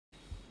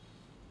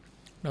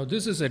Now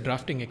this is a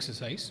drafting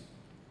exercise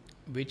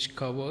which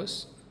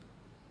covers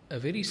a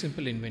very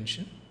simple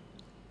invention.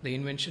 The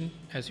invention,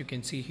 as you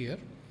can see here,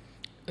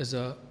 is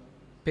a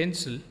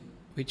pencil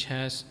which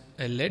has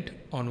a lead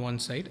on one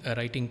side, a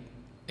writing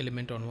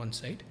element on one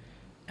side,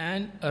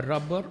 and a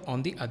rubber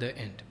on the other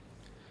end.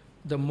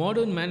 The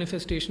modern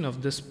manifestation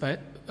of this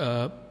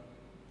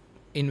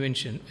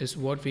invention is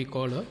what we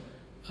call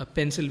a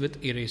pencil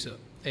with eraser,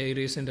 a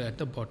eraser at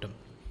the bottom.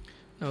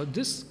 Now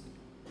this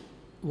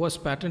was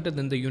patented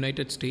in the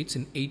United States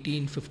in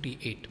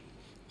 1858.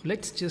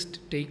 Let's just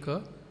take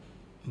a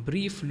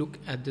brief look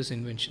at this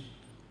invention.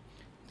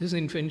 This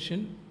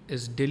invention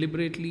is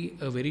deliberately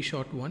a very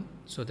short one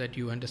so that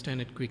you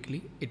understand it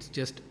quickly. It's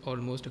just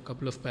almost a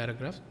couple of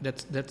paragraphs.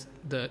 That's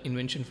the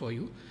invention for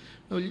you.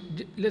 Now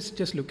let's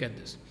just look at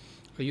this.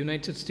 The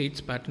United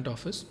States Patent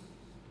Office,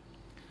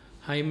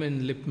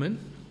 Hyman Lipman,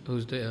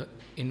 who's the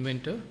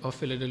inventor of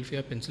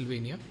Philadelphia,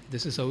 Pennsylvania.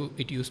 This is how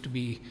it used to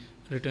be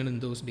written in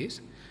those days.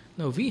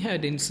 Now we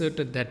had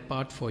inserted that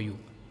part for you.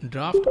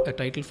 Draft a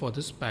title for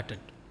this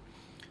patent.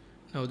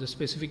 Now the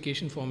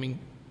specification forming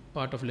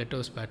part of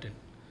letters patent.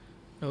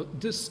 Now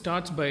this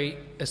starts by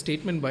a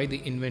statement by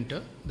the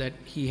inventor that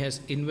he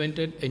has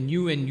invented a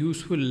new and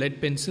useful lead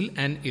pencil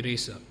and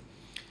eraser.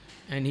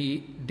 And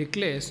he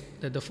declares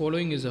that the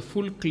following is a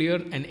full,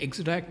 clear and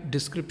exact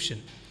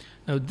description.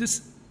 Now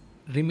this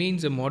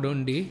remains a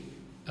modern day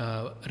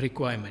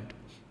requirement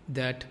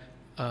that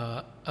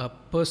a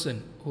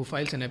person who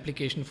files an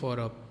application for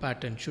a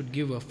patent should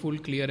give a full,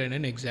 clear and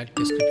an exact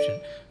description.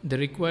 The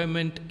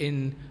requirement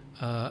in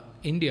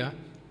India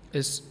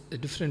is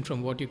different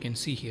from what you can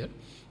see here,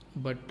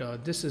 but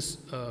this is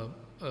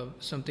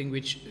something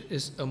which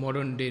is a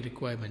modern day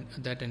requirement,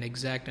 that an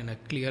exact and a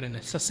clear and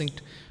a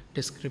succinct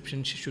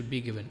description should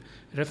be given.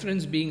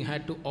 Reference being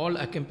had to all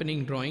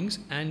accompanying drawings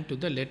and to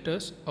the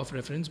letters of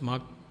reference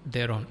marked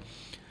thereon.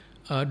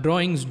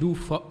 Drawings do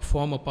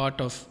form a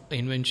part of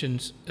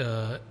inventions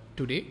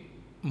today,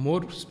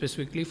 more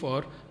specifically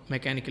for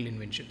mechanical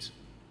inventions.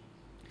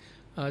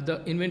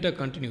 The inventor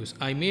continues,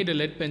 I made a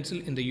lead pencil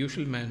in the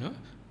usual manner,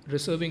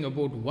 reserving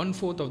about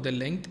 1/4 of the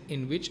length,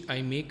 in which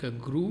I make a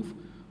groove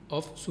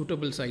of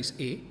suitable size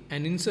A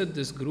and insert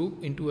this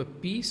groove into a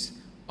piece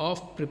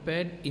of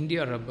prepared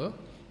India rubber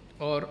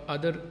or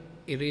other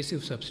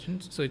erasive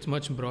substance. So it's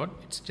much broad,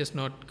 it's just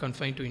not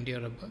confined to India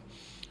rubber.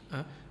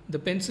 The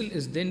pencil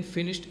is then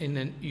finished in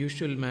an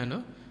usual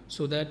manner,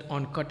 so that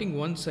on cutting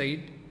one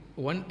side,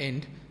 one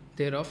end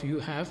thereof you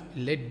have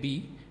lead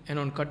B, and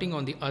on cutting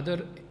on the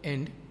other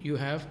end you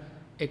have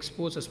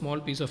exposed a small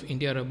piece of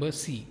India rubber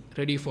C,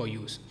 ready for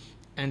use,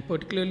 and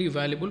particularly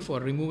valuable for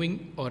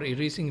removing or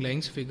erasing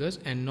lines, figures,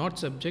 and not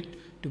subject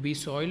to be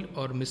soiled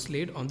or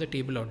mislaid on the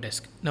table or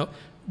desk. Now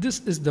this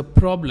is the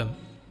problem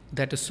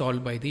that is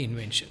solved by the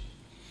invention.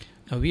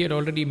 Now we had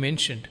already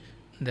mentioned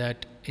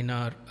that in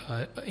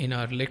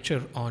our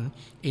lecture on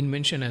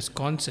invention as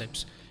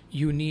concepts,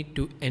 you need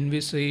to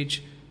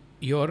envisage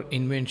your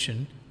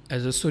invention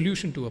as a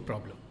solution to a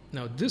problem.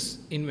 Now this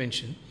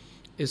invention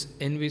is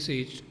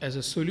envisaged as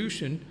a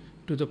solution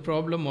to the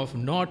problem of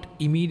not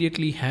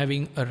immediately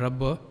having a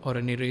rubber or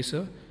an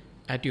eraser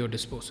at your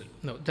disposal.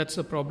 Now that's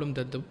the problem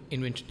that the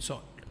invention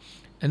solved.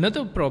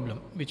 Another problem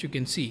which you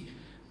can see,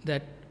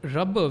 that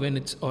rubber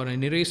or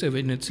an eraser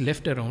when it's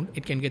left around,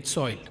 it can get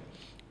soiled.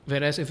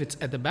 Whereas if it's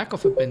at the back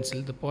of a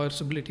pencil, the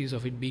possibilities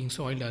of it being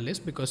soiled are less,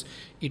 because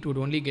it would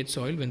only get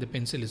soiled when the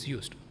pencil is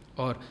used.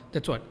 Or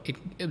that's what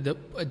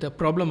the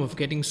problem of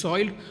getting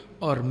soiled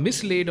or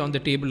mislaid on the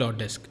table or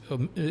desk,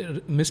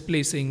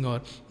 misplacing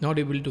or not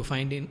able to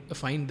find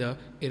the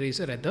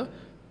eraser at the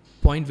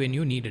point when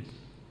you need it.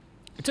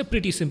 It's a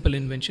pretty simple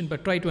invention,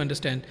 but try to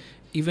understand,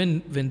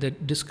 even when the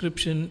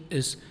description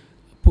is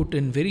put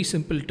in very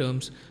simple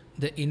terms,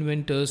 the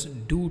inventors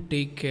do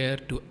take care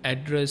to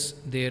address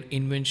their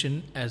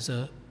invention as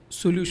a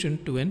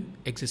solution to an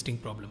existing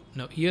problem.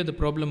 Now here the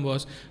problem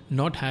was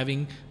not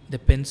having the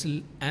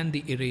pencil and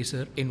the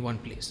eraser in one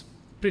place.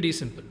 Pretty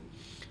simple.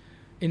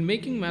 In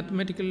making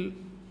mathematical,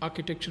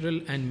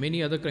 architectural and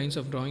many other kinds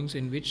of drawings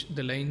in which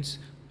the lines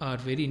are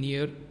very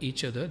near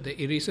each other,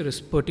 the eraser is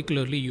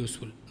particularly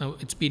useful. Now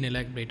it's been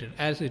elaborated,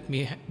 as it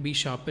may be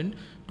sharpened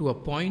to a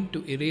point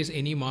to erase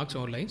any marks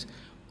or lines,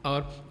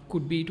 or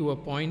could be to a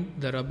point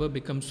the rubber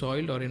becomes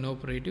soiled or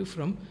inoperative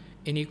from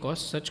any cause.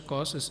 Such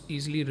cause is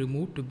easily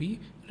removed to be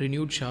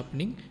renewed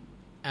sharpening,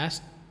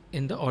 as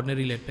in the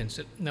ordinary lead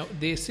pencil. Now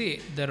they say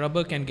the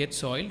rubber can get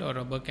soiled or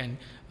rubber can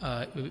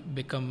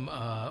become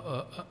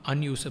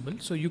unusable,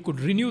 so you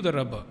could renew the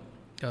rubber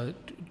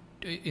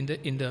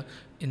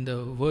in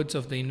the words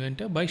of the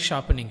inventor, by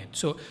sharpening it.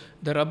 So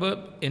the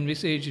rubber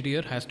envisaged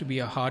here has to be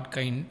a hard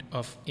kind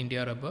of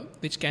India rubber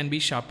which can be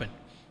sharpened.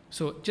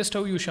 So just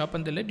how you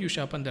sharpen the lead, you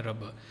sharpen the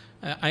rubber.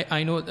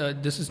 I know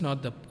this is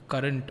not the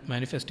current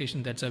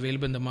manifestation that's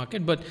available in the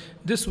market, but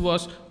this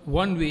was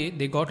one way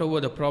they got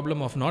over the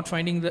problem of not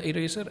finding the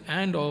eraser,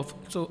 and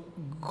also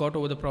got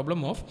over the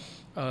problem of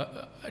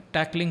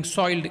tackling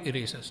soiled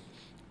erasers.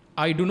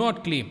 I do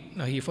not claim,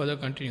 now he further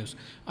continues,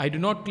 I do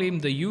not claim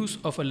the use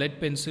of a lead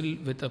pencil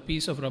with a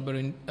piece of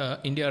rubber,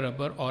 India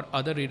rubber or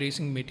other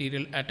erasing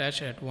material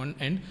attached at one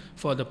end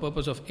for the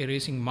purpose of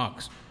erasing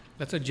marks.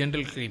 That's a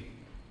general claim.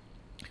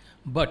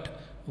 But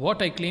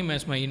what I claim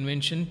as my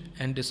invention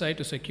and decide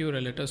to secure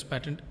a letters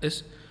patent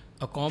is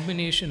a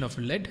combination of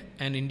lead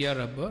and India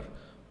rubber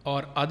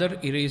or other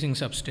erasing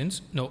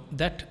substance. No,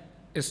 that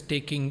is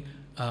taking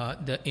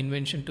the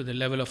invention to the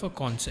level of a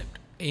concept.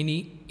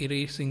 Any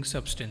erasing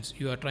substance,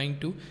 you are trying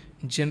to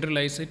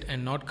generalize it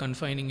and not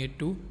confining it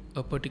to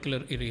a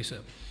particular eraser.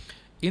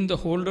 In the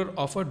holder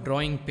of a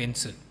drawing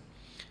pencil,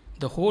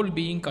 the whole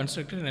being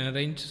constructed and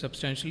arranged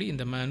substantially in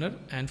the manner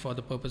and for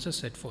the purposes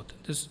set forth.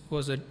 This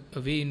was a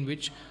way in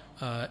which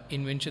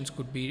inventions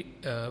could be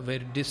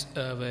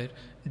were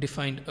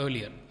defined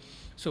earlier.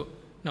 So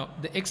now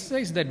the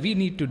exercise that we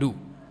need to do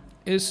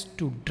is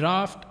to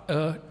draft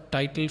a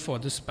title for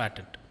this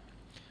patent.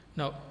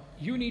 Now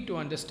you need to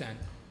understand,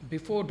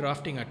 before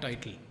drafting a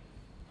title,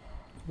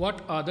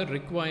 what are the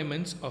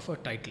requirements of a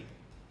title.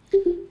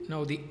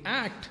 Now the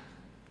act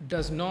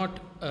does not,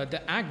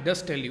 the act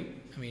does tell you,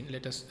 I mean,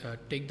 let us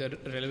take the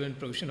relevant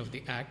provision of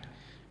the act.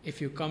 If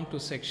you come to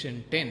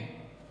section 10,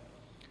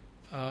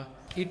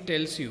 it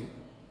tells you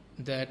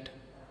that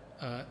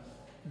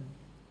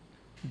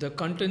the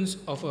contents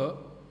of a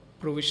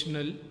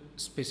provisional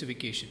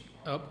specification,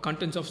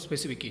 contents of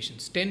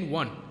specifications.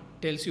 10.1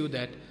 tells you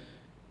that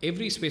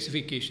every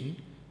specification,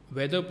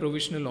 whether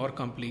provisional or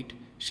complete,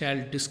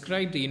 shall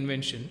describe the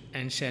invention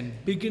and shall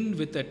begin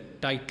with a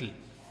title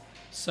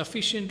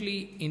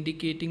sufficiently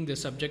indicating the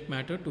subject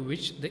matter to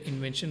which the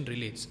invention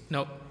relates.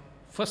 Now,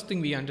 first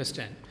thing we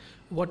understand,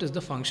 what is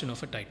the function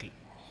of a title?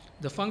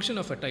 The function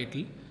of a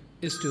title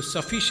is to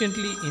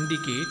sufficiently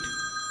indicate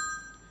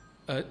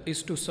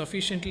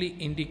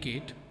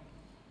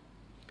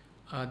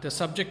the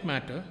subject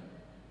matter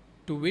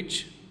to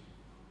which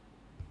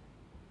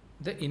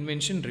the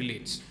invention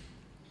relates.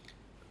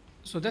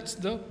 So that's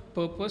the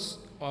purpose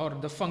or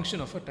the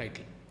function of a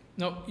title.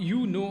 Now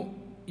you know,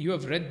 you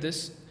have read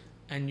this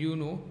and you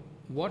know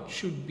what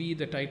should be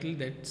the title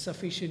that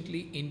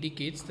sufficiently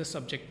indicates the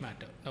subject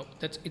matter. Now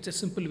it's a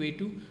simple way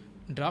to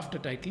draft a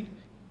title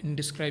in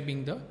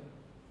describing the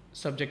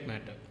subject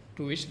matter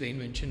to which the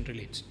invention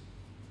relates.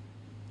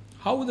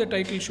 How the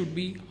title should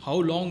be, how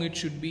long it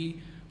should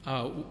be,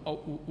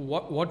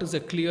 what is a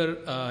clear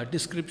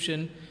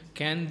description,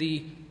 can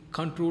the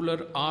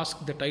controller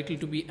ask the title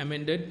to be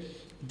amended?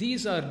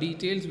 These are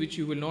details which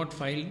you will not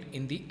find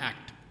in the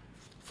act.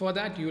 For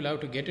that you will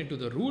have to get into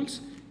the rules,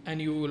 and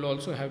you will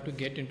also have to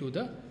get into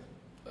the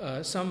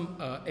some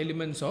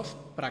elements of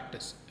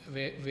practice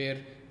where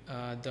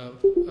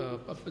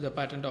the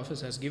patent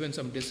office has given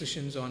some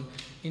decisions on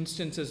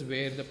instances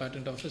where the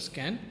patent office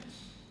can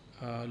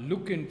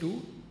look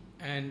into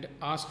and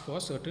ask for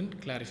certain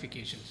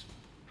clarifications.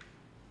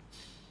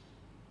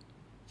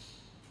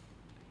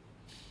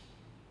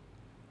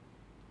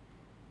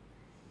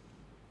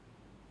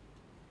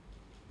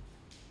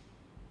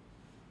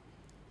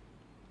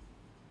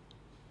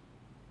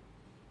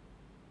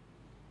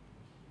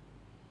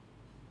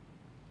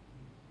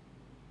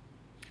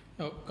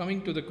 Now,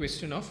 coming to the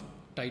question of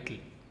title.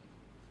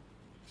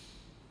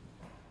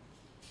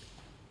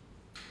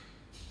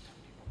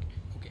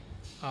 Okay.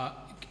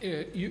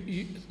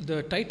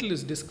 The title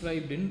is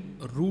described in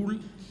Rule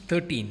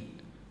 13,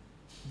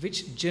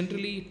 which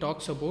generally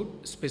talks about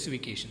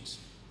specifications.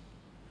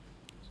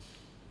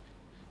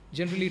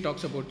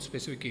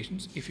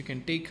 If you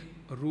can take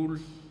Rule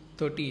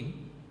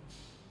 13,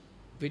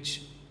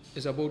 which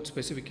is about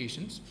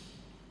specifications,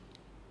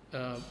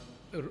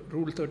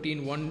 Rule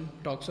 13.1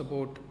 talks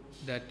about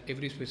that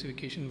every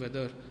specification,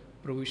 whether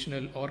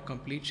provisional or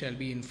complete, shall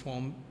be in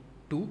Form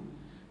 2.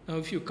 Now,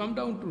 if you come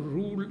down to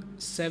Rule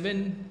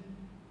 7a,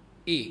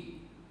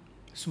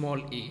 small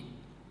a,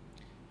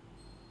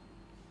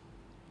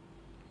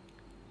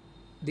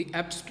 the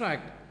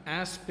abstract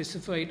as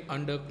specified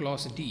under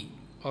Clause D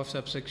of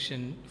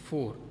subsection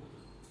 4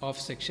 of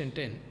Section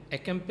 10,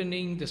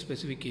 accompanying the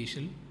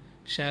specification,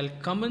 shall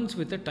commence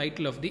with the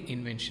title of the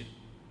invention.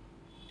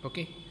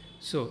 Okay,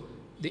 so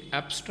the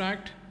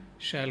abstract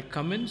shall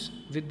commence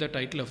with the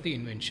title of the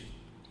invention.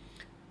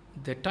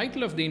 The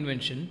title of the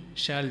invention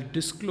shall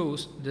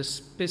disclose the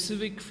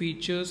specific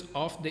features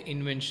of the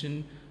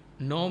invention,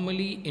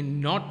 normally in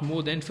not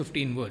more than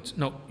 15 words.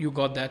 Now, you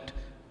got that,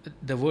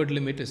 the word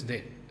limit is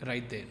there,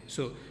 right there.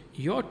 So,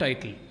 your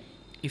title,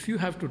 if you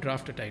have to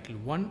draft a title,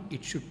 one,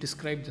 it should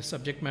describe the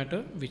subject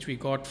matter, which we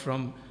got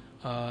from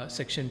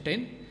Section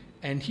 10.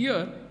 And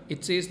here,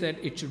 it says that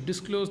it should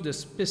disclose the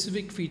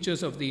specific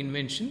features of the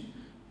invention,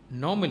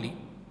 normally,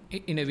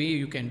 in a way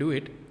you can do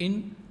it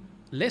in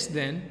less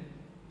than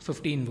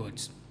 15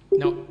 words.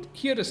 Now,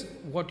 here is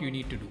what you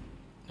need to do.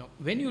 Now,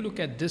 when you look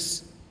at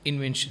this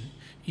invention,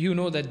 you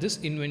know that this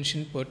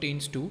invention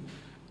pertains to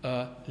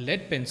a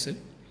lead pencil,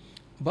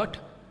 but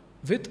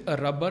with a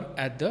rubber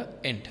at the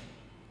end.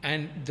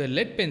 And the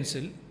lead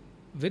pencil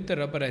with the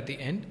rubber at the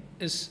end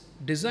is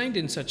designed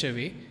in such a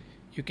way,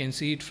 you can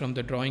see it from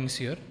the drawings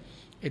here,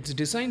 It's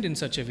designed in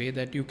such a way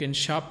that you can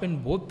sharpen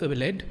both the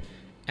lead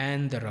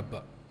and the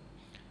rubber.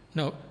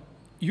 Now,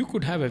 you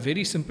could have a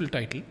very simple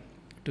title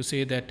to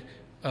say that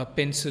a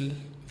pencil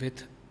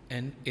with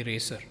an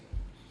eraser,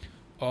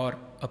 or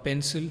a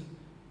pencil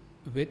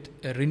with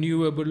a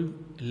renewable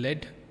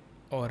lead,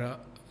 or a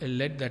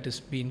lead that is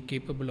being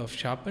capable of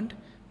sharpened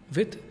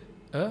with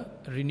a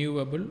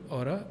renewable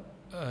or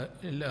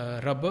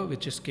a rubber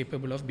which is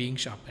capable of being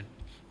sharpened.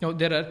 Now,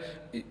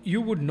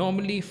 you would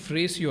normally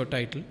phrase your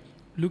title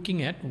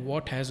looking at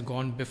what has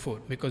gone before,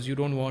 because you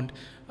don't want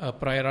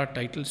prior art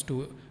titles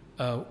to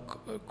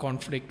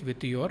conflict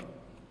with your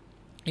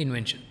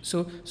invention.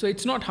 So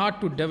it's not hard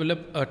to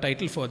develop a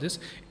title for this.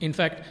 In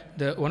fact,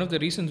 one of the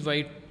reasons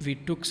why we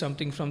took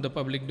something from the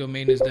public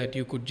domain is that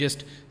you could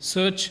just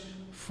search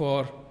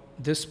for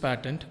this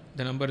patent,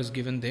 the number is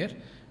given there,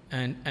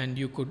 and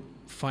you could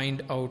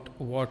find out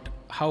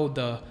how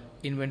the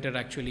inventor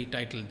actually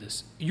titled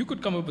this. You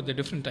could come up with a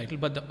different title,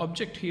 but the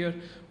object here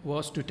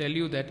was to tell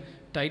you that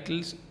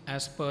titles,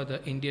 as per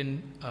the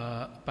Indian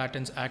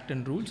Patents Act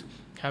and rules,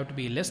 have to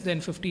be less than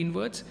 15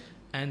 words,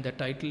 and the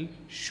title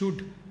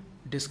should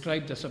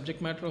describe the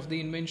subject matter of the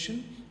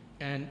invention,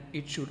 and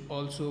it should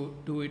also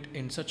do it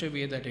in such a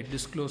way that it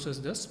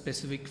discloses the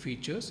specific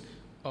features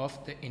of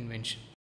the invention.